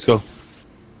 Let's go.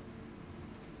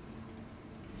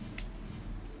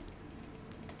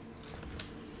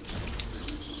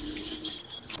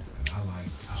 An allied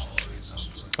tower is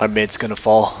under Our mid's gonna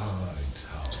fall. allied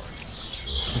tower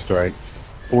is That's alright.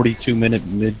 42-minute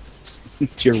mid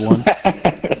tier 1.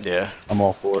 Yeah. I'm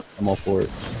all for it. I'm all for it.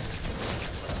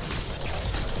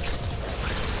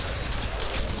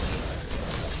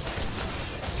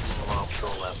 I'll go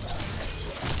left.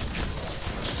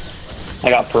 I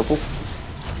got purple.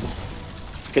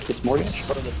 Let's get this mortgage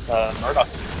or this Murdoch.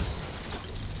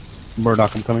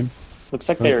 Murdoch, I'm coming. Looks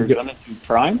like they're Yep. gonna do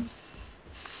Prime.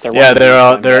 Yeah,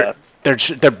 they're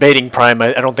they're baiting prime.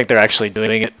 I don't think they're actually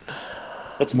doing it.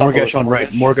 Let's Morgash on right.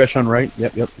 Morgash on right.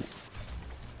 Yep.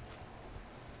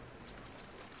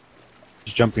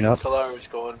 She's jumping up. Kalari's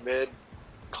going mid.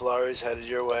 Kalari's headed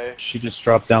your way. She just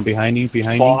dropped down behind you.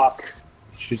 Behind me. Fuck.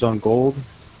 She's on gold.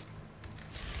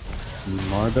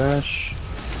 Marbash.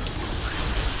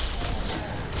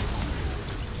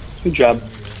 Good job.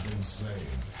 been slain.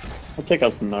 I'll take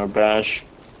out the Narbash.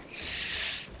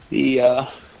 The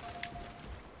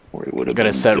where he would have I'm gonna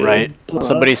been set good, right. but-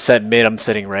 Somebody set mid. I'm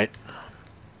sitting right.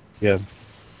 Yeah.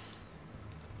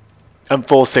 I'm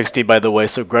full 60 by the way.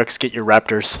 So Grux, get your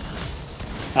raptors.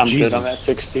 I'm Jesus. good. I'm at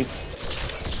 60.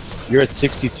 You're at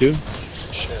 62. Shit.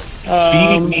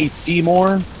 Feed me,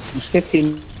 Seymour.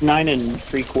 59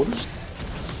 3/4.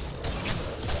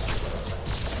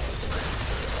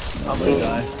 I'm gonna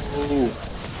die.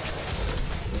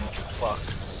 Fuck.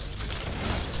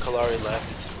 Kalari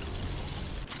left.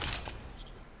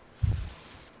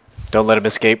 Don't let him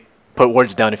escape. Put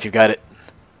wards down if you got it.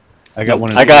 I got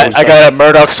one. I got a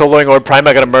Murdoch soloing or prime.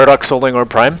 I got a Murdoch soloing or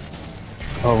prime.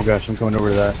 Oh my gosh, I'm coming over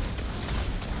to that.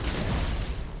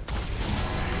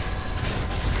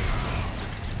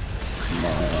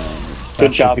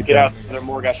 Good job. Good Get job. out. There are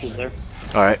more gashes there.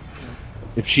 All right.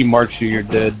 If she marks you, you're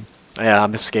dead. Yeah,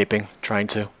 I'm escaping. Trying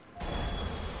to.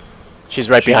 She's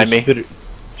right behind me.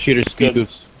 She had her speed Good.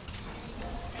 boost.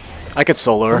 I could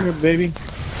solo Come her. here, baby.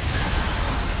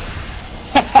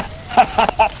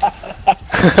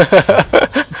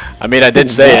 I mean, I did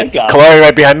say my it. God. Kalari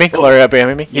right behind me. Kalari right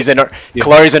behind me. He's in our. Yeah.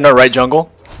 Kalari's in our right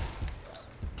jungle.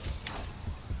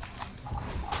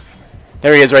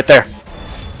 There he is, right there.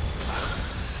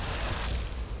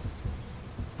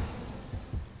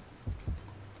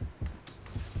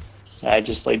 I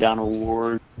just laid down a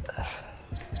ward.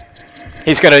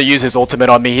 He's gonna use his ultimate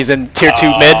on me. He's in tier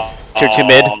 2 mid. Tier 2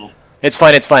 mid. Oh. It's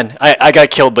fine, it's fine. I got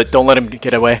killed, but don't let him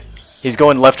get away. He's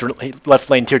going left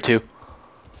lane tier 2.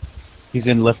 He's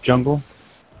in left jungle.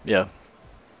 Yeah.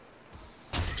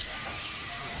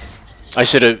 I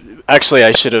should have... Actually,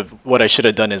 I should have... What I should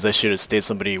have done is I should have stayed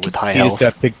somebody with high He health. just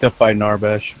got picked up by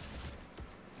Narbash.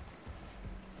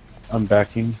 I'm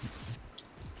backing.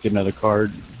 Get another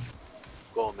card.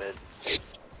 Go mid.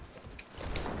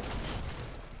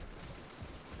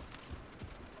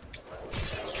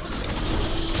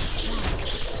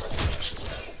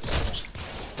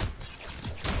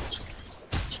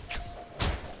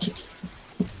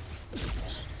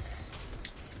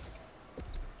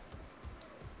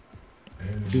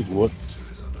 Dude, what?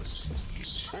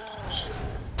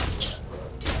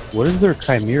 What is their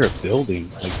Chimera building?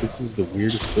 Like, this is the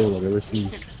weirdest build I've ever seen.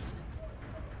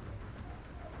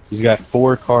 He's got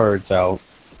 4 cards out.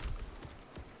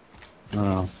 I don't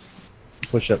know.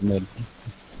 Push up mid.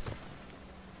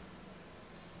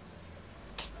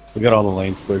 We got all the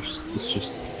lanes pushed. It's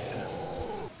just...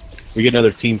 We get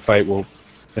another team fight, we'll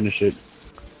finish it.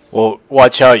 Well,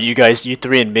 watch out, you guys. You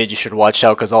 3 in mid, you should watch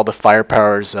out because all the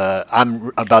firepowers.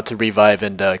 I'm about to revive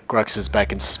and Grux is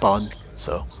back in spawn,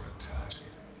 so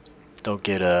don't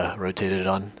get rotated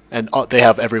on. And they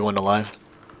have everyone alive.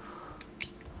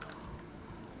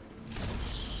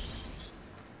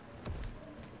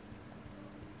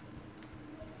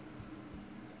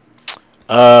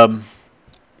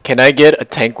 Can I get a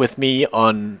tank with me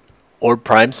on Orb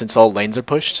Prime since all lanes are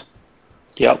pushed?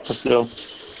 Yep, let's go.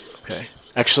 Okay.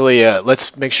 Actually,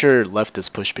 let's make sure left is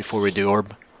pushed before we do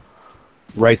Orb.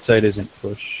 Right side isn't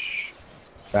push.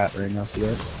 Fat right now, see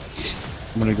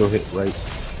that? I'm gonna go hit right.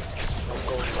 I'm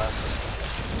going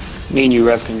left. Me and you,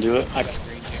 Rev, can do it. I got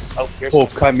green here. Oh, here's Oh,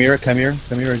 Chimera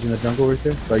is in the jungle right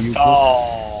there. Are you?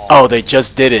 Oh, they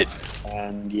just did it.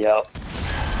 And yep.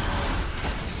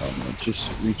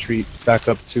 Just retreat back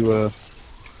up to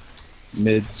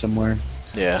mid somewhere.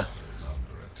 Yeah.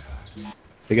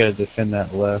 They gotta defend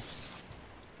that left.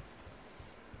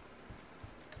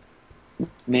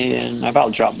 Man, I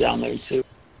about dropped down there too.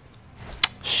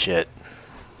 Shit.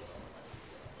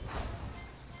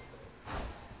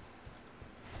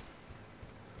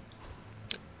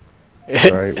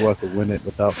 Alright, we'll have to win it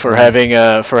without for having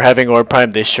Orb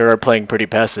Prime, they sure are playing pretty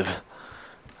passive.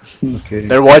 Okay.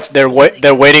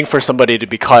 They're waiting for somebody to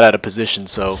be caught out of position,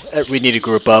 so we need to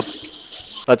group up.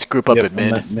 Let's group up Yep, at I'm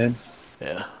mid. at mid.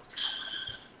 Yeah.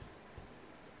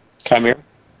 Chimera.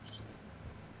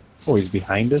 Oh, he's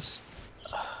behind us?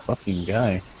 Fucking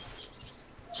guy.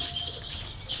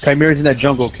 Chimera's in that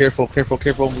jungle. Careful, careful,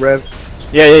 careful, Rev.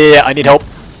 Yeah. I need help.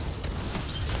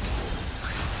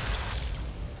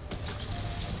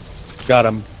 Got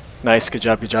him. Nice. Good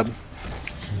job. Good job.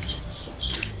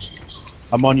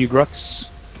 I'm on you, Grux.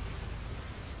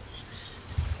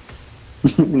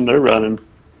 They're running.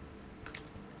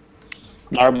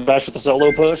 Narbash with the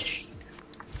solo push.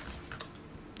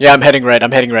 Yeah, I'm heading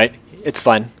right. It's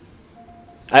fine.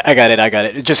 I got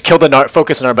it. Just kill the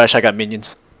focus on Narbash. I got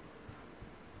minions.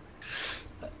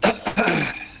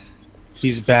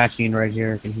 He's backing right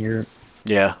here. I can hear it.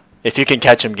 Yeah. If you can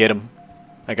catch him, get him.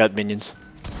 I got minions.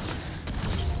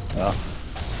 Oh.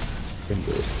 Couldn't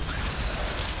do it.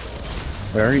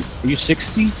 Where are you? Are you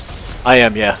 60? I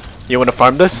am, yeah. You want to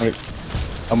farm this?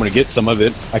 I'm gonna get some of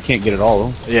it. I can't get it all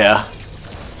though. Yeah.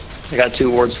 I got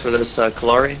 2 wards for this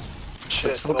Kalari. Shit,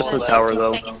 Let's focus going on the left. tower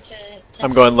though.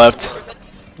 I'm going left.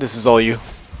 This is all you.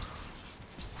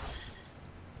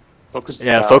 Focus the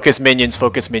Yeah, tower. focus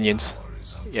minions.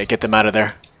 Yeah, get them out of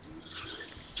there.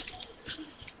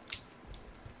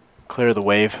 Clear the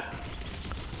wave.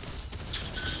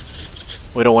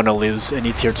 We don't want to lose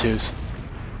any tier 2s.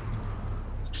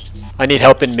 I need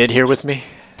help in mid here with me.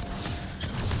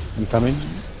 I'm coming.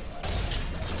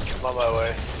 I'm on my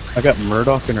way. I got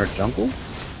Murdoch in our jungle.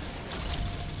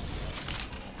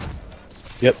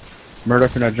 Yep.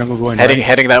 Murdoch in our jungle going right.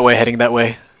 Heading that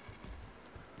way.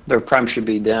 Their prime should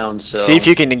be down, so... See if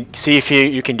you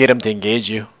can get him to engage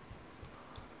you.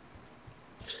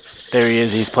 There he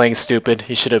is. He's playing stupid.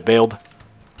 He should have bailed.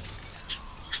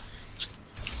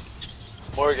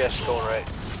 Morgash going right.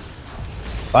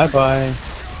 Bye-bye.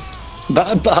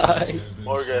 Bye-bye.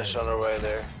 Morgash on our way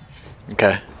there.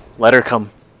 Okay. Let her come.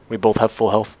 We both have full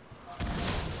health.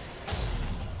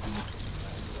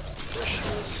 There she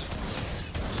is.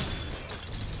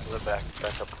 Let back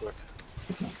up quick.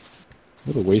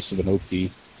 What a waste of an OP.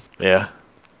 Yeah.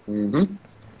 Mm-hmm.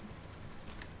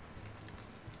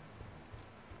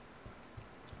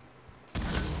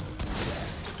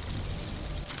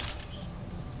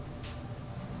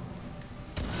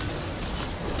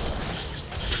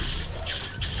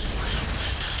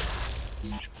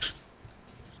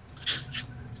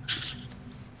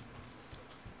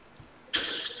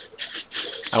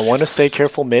 want to say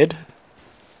careful mid.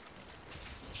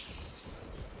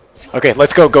 Okay,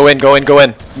 let's go. Go in, go in, go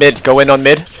in. Mid, go in on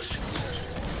mid.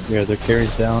 Yeah, their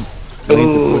carries down.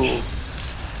 Lane's a Ooh, push.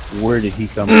 Where did he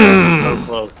come from? so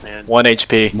close, man. 1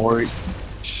 HP. Mori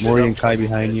and Kai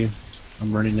behind you.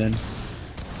 I'm running in.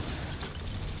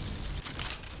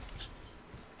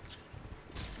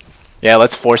 Yeah,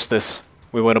 let's force this.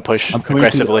 We want to push I'm coming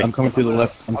aggressively. I'm coming through the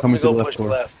left. I'm coming through the left door.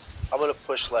 left. I'm gonna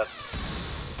push left.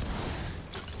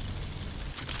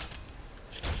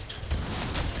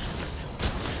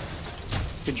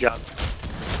 Good job.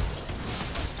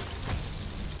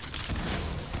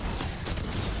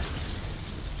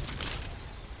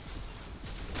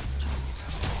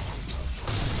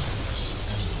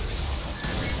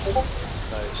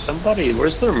 Somebody,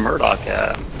 where's their Murdoch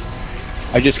at?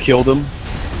 I just killed him.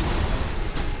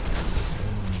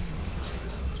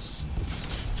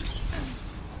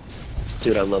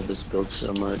 Dude, I love this build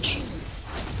so much.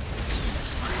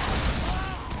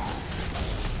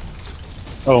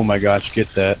 Oh my gosh,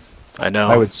 get that. I know.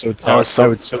 I would so tower. I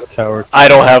would so tower. I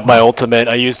don't have my ultimate.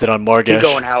 I used it on Morgish. Keep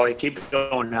going, Howie. Keep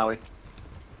going, Howie.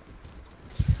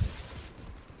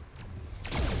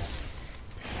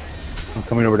 I'm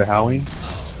coming over to Howie.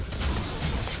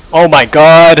 Oh my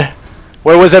god!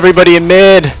 Where was everybody in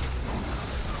mid?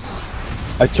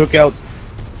 I took out.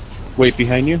 Wait,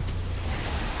 behind you.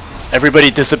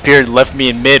 Everybody disappeared, left me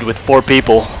in mid with 4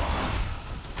 people.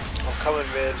 I'm coming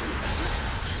mid.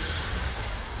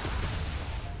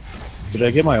 Did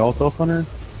I get my ult off on her?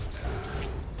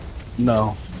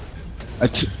 No.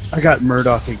 I got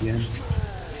Murdoch again.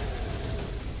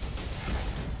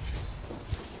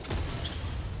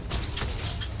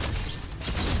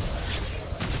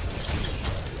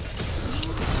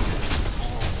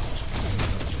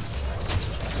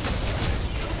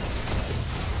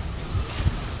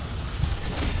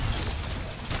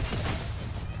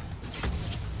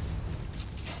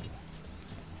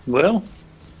 Well,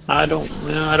 I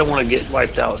don't want to get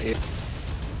wiped out here.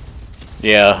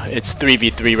 Yeah, it's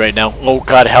 3v3 right now. Oh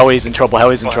god, Howie's in trouble.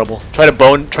 Howie's in trouble. Try to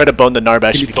bone the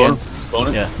Narbash if you can. Bone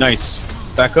it? Yeah. Nice.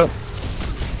 Back up.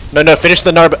 No, finish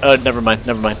the Narb. Never mind.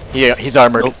 He's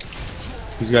armored. Nope.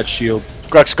 He's got shield.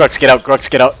 Grux, get out. Grux,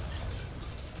 get out.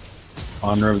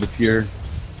 Honor of the Pure.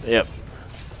 Yep.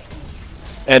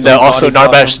 And Don't also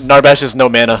body Narbash. Narbash is no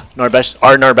mana.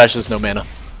 Our Narbash is no mana.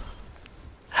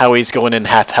 Howie's going in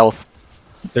half health.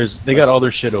 They got all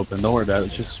their shit open. Don't worry about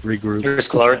it. Just regroup. Here's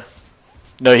Clark.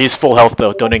 No, he's full health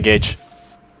though. Don't engage.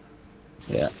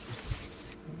 Yeah.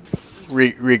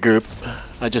 Regroup.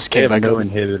 I just They came have back no up.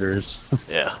 inhibitors.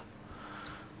 Yeah.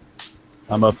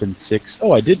 I'm up in 6.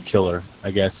 Oh, I did kill her,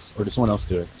 I guess. Or did someone else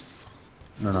do it?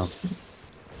 I don't know.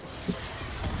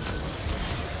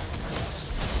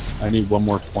 I need one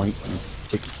more point and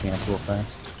take the camp real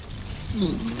fast.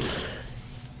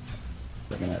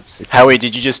 I'm gonna have 6. Howie,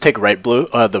 did you just take right blue?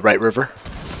 The right river?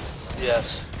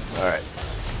 Yes. Alright.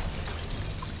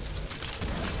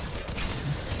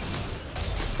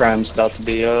 Prime's about to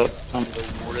be up. I'm Go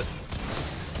ward it.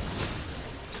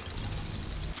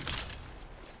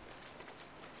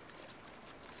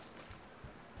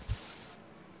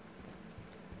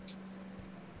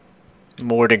 I'm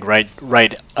warding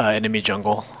right enemy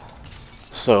jungle.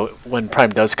 So when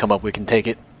Prime does come up, we can take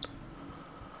it.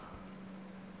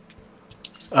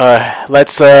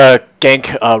 Let's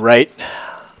gank right.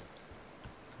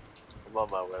 I'm on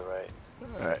my way right.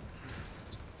 Alright.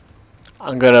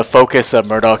 I'm gonna focus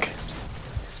Murdoch.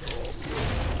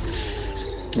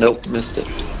 Nope, missed it.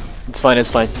 It's fine, it's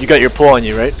fine. You got your pull on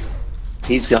you, right?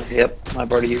 He's got. Yep,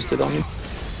 I've already used it on you.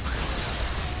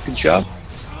 Good job.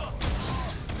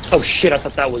 Oh shit! I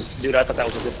thought that was, dude. I thought that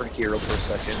was a different hero for a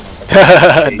second. I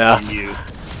was like, Nah. you.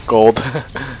 Gold.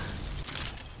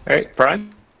 All right,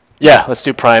 Prime. Yeah, let's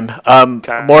do Prime.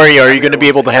 Okay. Mori, are you Time gonna be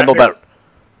here, able to time handle here. that?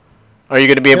 Are you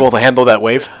gonna be able to handle that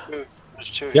wave? There's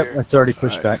 2 Yep, here. it's already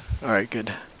pushed back. Alright,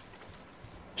 good.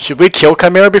 Should we kill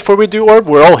Chimera before we do Orb?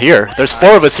 We're all here. There's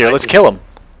 4 of us here. Let's kill him.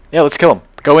 Yeah, let's kill him.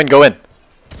 Go in, go in.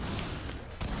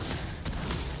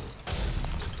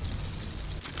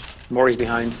 Mori's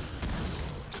behind.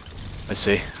 I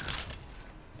see.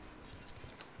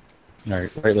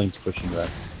 Alright, right lane's pushing back.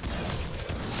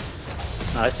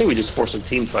 I say we just force a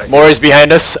team fight. Mori's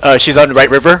behind us. She's on right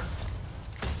river.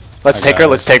 Let's I take got her. her.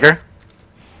 Let's take her.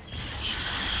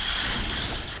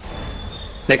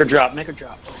 Make her drop. Make her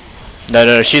drop.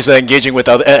 No. She's engaging with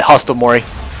hostile Mori.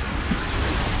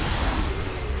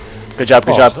 Good job.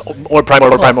 Good Oh. job. Or prime.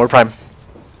 Or prime. Or prime.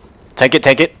 Tank it.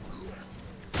 Tank it.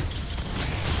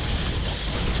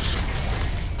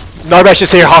 Narbash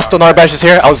is here. Hostile Narbash is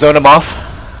here. I'll zone him off.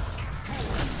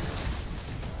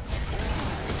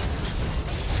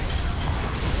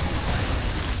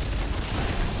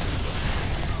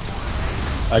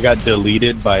 I got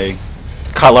deleted by.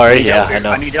 Kalari, yeah, help here. I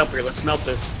know. I need help here. Let's melt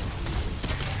this.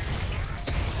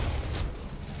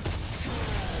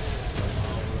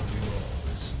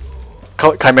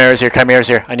 Chimera's here, Chimera's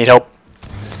here. I need help.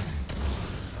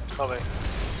 Coming.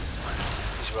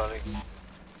 He's running.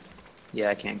 Yeah,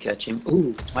 I can't catch him.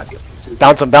 Ooh, might be able to.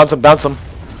 Bounce him, bounce him, bounce him.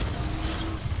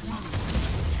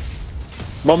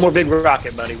 One more big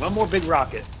rocket, buddy. One more big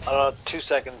rocket. 2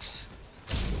 seconds.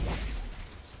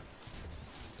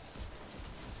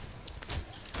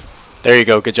 There you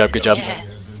go, good job, good job. Yeah.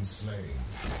 has been slain.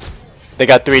 They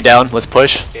got 3 down, let's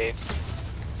push. Game.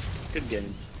 Good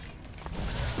game.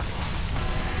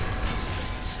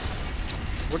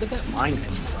 Where did that mine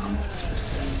come from?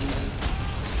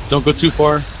 Don't go too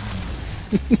far.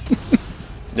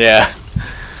 Yeah.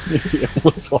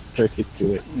 Let's walk right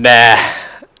into it. Nah.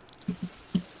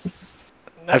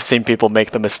 I've seen people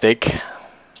make the mistake.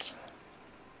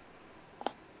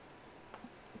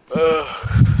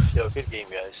 Yo, good game,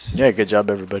 guys. Yeah, good job,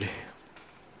 everybody.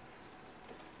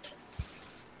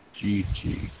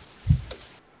 GG.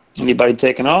 Anybody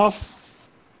taking off?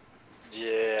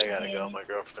 Yeah, I gotta go. My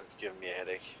girlfriend's giving me a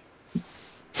headache.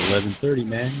 11:30,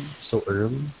 man. So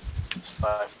early. It's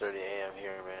 5:30 a.m.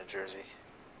 here, man, Jersey.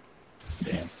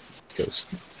 Damn.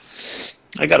 Ghost.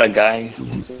 I got a guy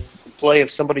to play if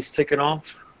somebody's taking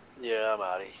off. Yeah, I'm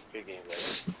outie. Good game,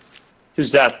 guys.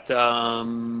 Who's that?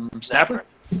 Snapper?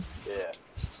 Yeah.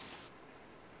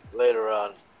 Later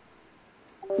on.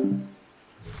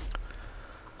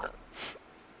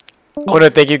 I want to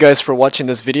thank you guys for watching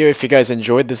this video. If you guys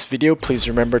enjoyed this video, please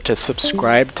remember to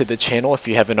subscribe to the channel if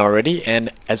you haven't already.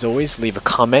 And as always, leave a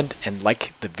comment and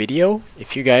like the video.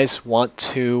 If you guys want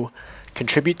to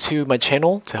contribute to my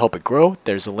channel to help it grow,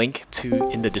 there's a link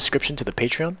in the description to the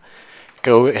Patreon.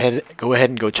 Go ahead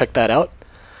and go check that out.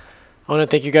 I want to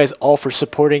thank you guys all for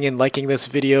supporting and liking this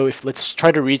video. Let's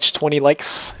try to reach 20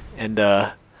 likes, and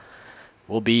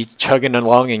we'll be chugging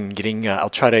along and getting. I'll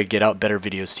try to get out better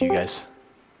videos to you guys.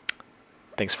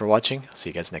 Thanks for watching. I'll see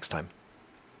you guys next time.